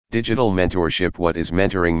Digital mentorship. What is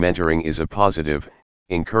mentoring? Mentoring is a positive,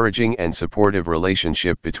 encouraging and supportive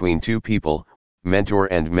relationship between two people,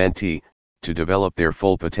 mentor and mentee, to develop their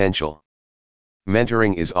full potential.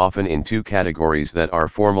 Mentoring is often in two categories that are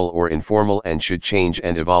formal or informal and should change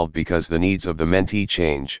and evolve because the needs of the mentee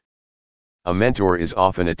change. A mentor is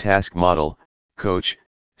often a task model, coach,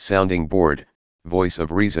 sounding board, voice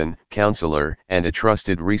of reason, counselor, and a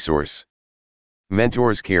trusted resource.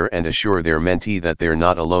 Mentors care and assure their mentee that they're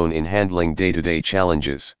not alone in handling day-to-day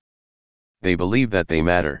challenges. They believe that they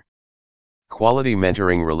matter. Quality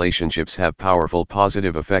mentoring relationships have powerful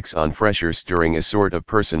positive effects on freshers during a sort of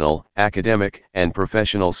personal, academic, and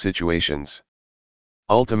professional situations.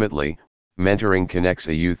 Ultimately, mentoring connects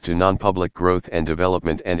a youth to non-public growth and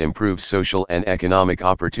development and improves social and economic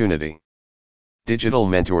opportunity. Digital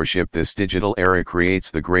mentorship. This digital era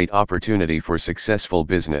creates the great opportunity for successful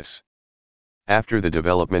business. After the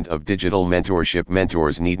development of digital mentorship,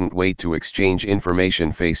 mentors needn't wait to exchange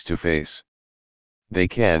information face-to-face. They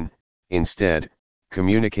can, instead,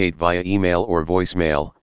 communicate via email or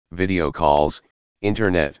voicemail, video calls,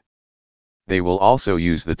 internet. They will also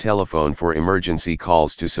use the telephone for emergency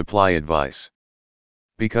calls to supply advice.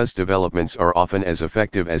 Because developments are often as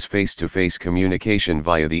effective as face-to-face communication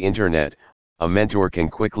via the internet, a mentor can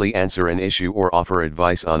quickly answer an issue or offer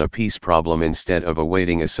advice on a piece problem instead of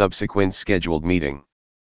awaiting a subsequent scheduled meeting.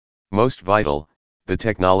 Most vital, the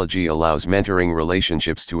technology allows mentoring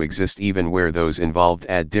relationships to exist even where those involved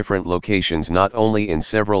at different locations, not only in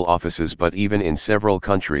several offices but even in several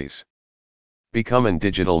countries. Become a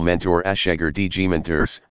digital mentor. Ashegar DG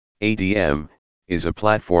Mentors, ADM, is a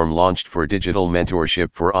platform launched for digital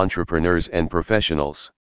mentorship for entrepreneurs and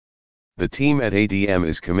professionals. The team at ADM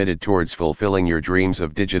is committed towards fulfilling your dreams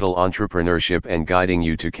of digital entrepreneurship and guiding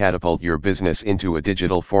you to catapult your business into a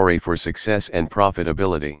digital foray for success and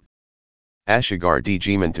profitability. Ashegar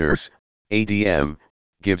DG Mentors, ADM,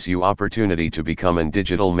 gives you opportunity to become a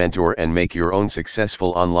digital mentor and make your own successful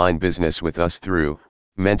online business with us through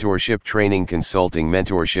mentorship, training, consulting.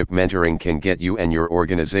 Mentorship. Mentoring can get you and your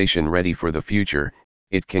organization ready for the future.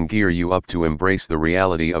 It can gear you up to embrace the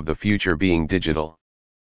reality of the future being digital.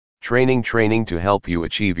 Training to help you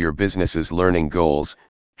achieve your business's learning goals,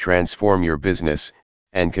 transform your business,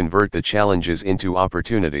 and convert the challenges into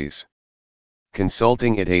opportunities.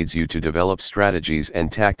 Consulting. It aids you to develop strategies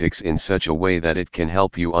and tactics in such a way that it can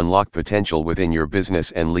help you unlock potential within your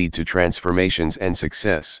business and lead to transformations and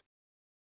success.